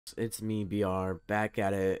It's me, BR, back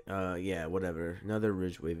at it. Yeah, whatever. Another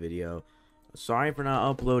Ridgeway video. Sorry for not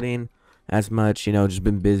uploading as much, just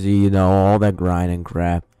been busy, all that grind and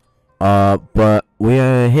crap. But we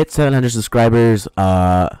hit 700 subscribers.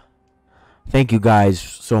 Thank you guys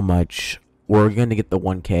so much. We're gonna get the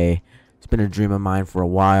 1K. It's been a dream of mine for a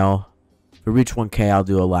while. If we reach 1K, I'll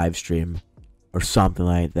do a live stream or something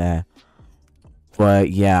like that. But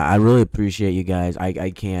yeah, I really appreciate you guys.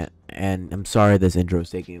 I can't, and I'm sorry this intro is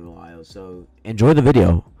taking a while. So enjoy the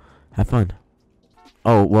video. Have fun.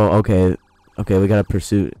 Oh well, okay, we got a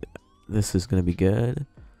pursuit. This is gonna be good.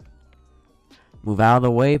 Move out of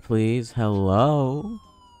the way, please. Hello.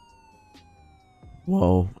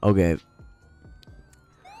 Whoa. Okay.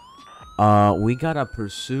 We got a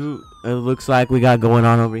pursuit. It looks like we got going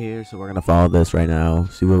on over here, so we're gonna follow this right now.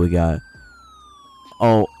 See what we got.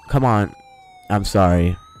 Oh, come on. I'm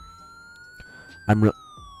sorry.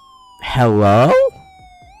 Hello?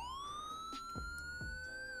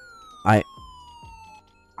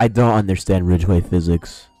 I don't understand Ridgeway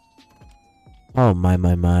physics. Oh my.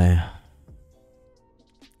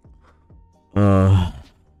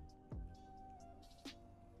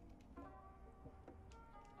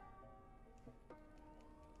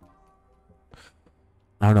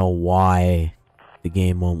 I don't know why the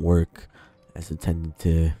game won't work as intended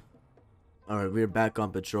to. Alright, we're back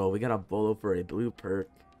on patrol. We got a bolo for a blue perk.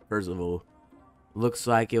 First of all, looks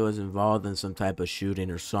like it was involved in some type of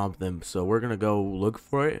shooting or something, so we're gonna go look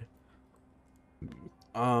for it.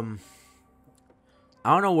 I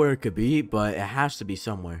don't know where it could be, but it has to be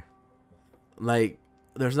somewhere. Like,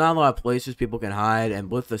 there's not a lot of places people can hide,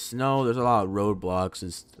 and with the snow, there's a lot of roadblocks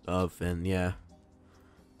and stuff, and yeah.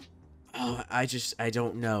 Oh, I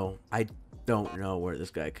don't know. I don't know where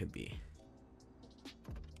this guy could be.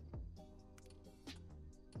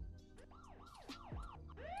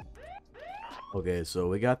 Okay, so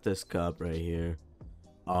we got this cup right here.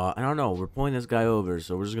 I don't know. We're pulling this guy over,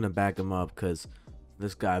 so we're just gonna back him up because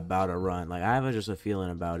this guy about to run. Like, I have just a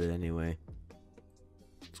feeling about it anyway.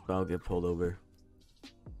 He's about to get pulled over.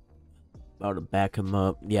 About to back him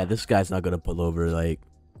up. Yeah, this guy's not gonna pull over. Like,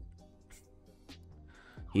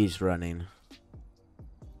 he's running.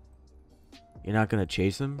 You're not gonna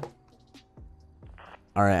chase him?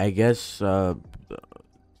 Alright, I guess,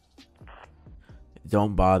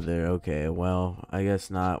 don't bother. Okay, well, I guess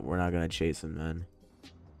not. We're not gonna chase him then.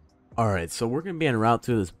 Alright, so we're gonna be en route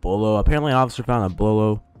to this bolo. Apparently, an officer found a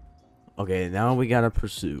bolo. Okay, now we got a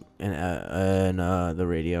pursuit and the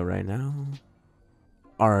radio right now.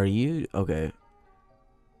 Are you okay?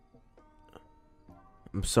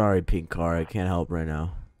 I'm sorry, pink car. I can't help right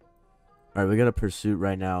now. Alright, we got a pursuit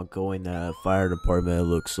right now going to fire department. It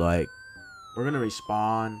looks like we're gonna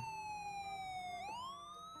respawn,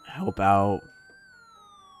 help out.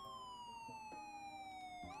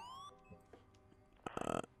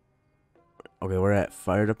 Okay, we're at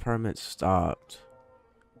fire department stopped.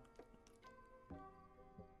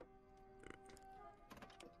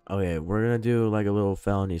 Okay, we're gonna do like a little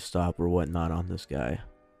felony stop or whatnot on this guy.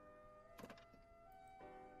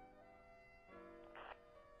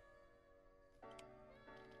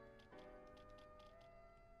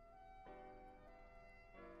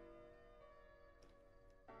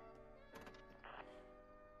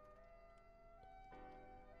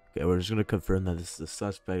 Okay, we're just gonna confirm that this is the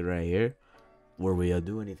suspect right here. Where we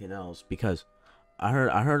do anything else, because I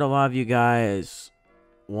heard a lot of you guys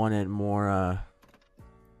wanted more.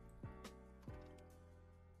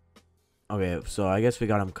 Okay, so I guess we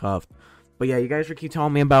got him cuffed. But yeah, you guys keep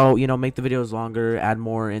telling me about, make the videos longer, add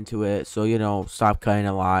more into it, so stop cutting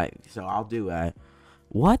a lot. So I'll do that.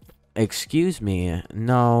 What? Excuse me?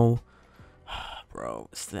 No, bro.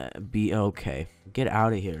 Be okay. Get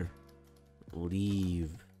out of here.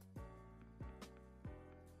 Leave.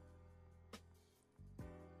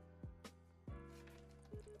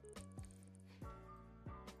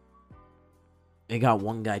 They got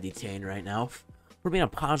one guy detained right now for being a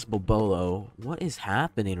possible bolo. What is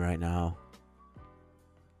happening right now?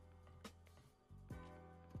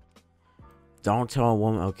 Don't tell a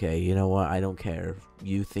woman. Okay, you know what? I don't care.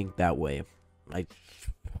 You think that way. Like,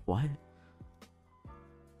 what?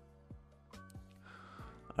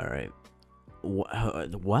 Alright.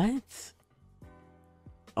 What?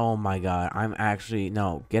 Oh my god. I'm actually...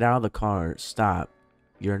 No, get out of the car. Stop.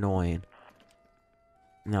 You're annoying.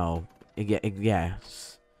 No.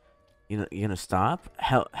 Yes. You gonna stop?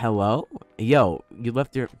 Hello? Yo, you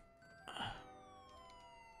left your...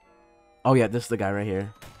 Oh yeah, this is the guy right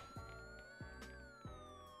here.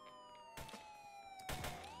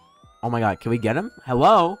 Oh my god, can we get him?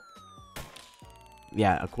 Hello?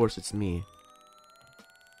 Yeah, of course it's me.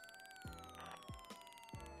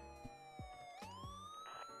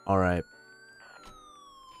 Alright.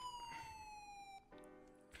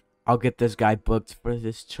 I'll get this guy booked for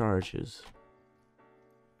his charges.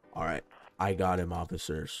 Alright. I got him,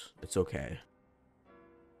 officers. It's okay.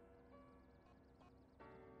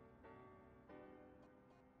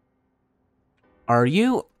 Are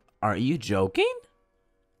you joking?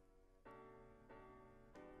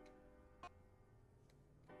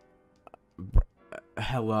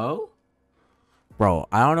 Hello? Bro,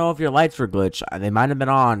 I don't know if your lights were glitched. They might have been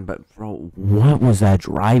on, but bro, what was that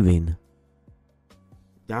driving?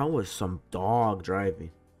 That was some dog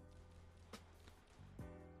driving.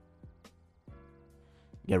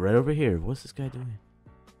 Yeah, right over here. What's this guy doing?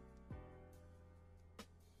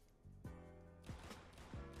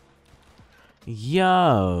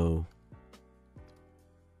 Yo.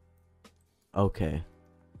 Okay.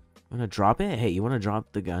 Wanna drop it? Hey, you wanna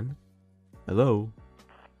drop the gun? Hello?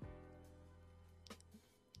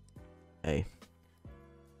 Hey.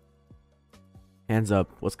 Hands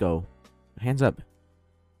up. Let's go. Hands up.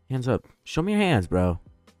 Hands up. Show me your hands, bro.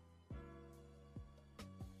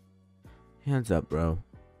 Hands up, bro.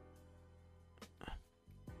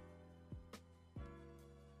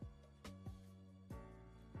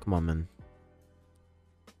 Come on, man.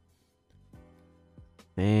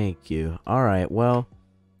 Thank you. Alright, well,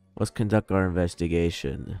 let's conduct our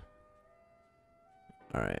investigation.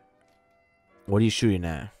 Alright. What are you shooting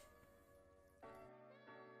at?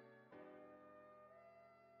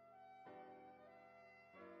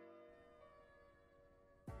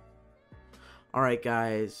 Alright,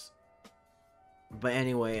 guys. But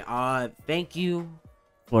anyway, thank you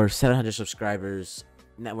for 700 subscribers.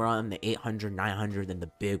 Now we're on the 800, 900, and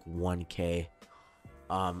the big 1K.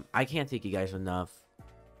 I can't thank you guys enough.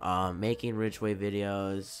 Making Ridgeway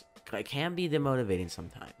videos can be demotivating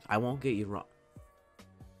sometimes. I won't get you wrong.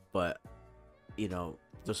 But, you know,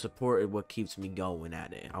 the support is what keeps me going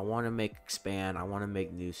at it. I want to expand. I want to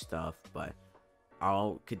make new stuff. But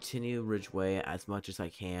I'll continue Ridgeway as much as I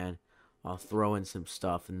can. I'll throw in some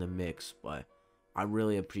stuff in the mix. But I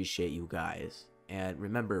really appreciate you guys. And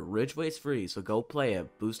remember, Ridgeway's free. So go play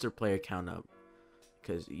it. Boost your player count up.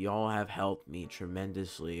 Because y'all have helped me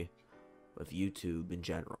tremendously with YouTube in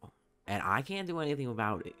general. And I can't do anything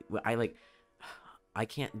without it. I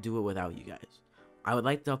can't do it without you guys. I would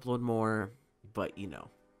like to upload more, but you know,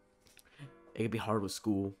 it can be hard with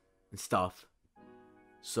school and stuff.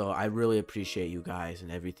 So I really appreciate you guys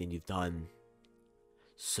and everything you've done.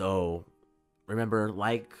 So remember,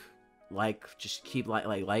 just keep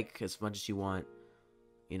like as much as you want.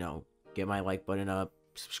 You know, get my like button up,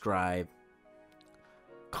 subscribe,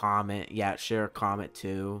 comment, yeah, share a comment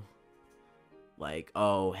too. Like,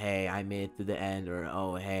 oh hey, I made it to the end, or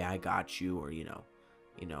oh hey, I got you, or you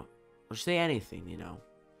know, or say anything, you know.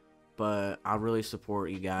 But I really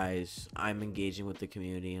support you guys. I'm engaging with the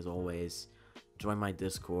community as always. Join my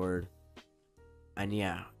Discord. And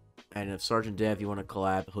yeah. And if Sergeant Dev, you want to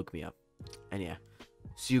collab, hook me up. And yeah.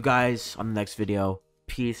 See you guys on the next video.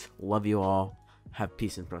 Peace. Love you all. Have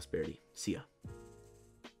peace and prosperity. See ya.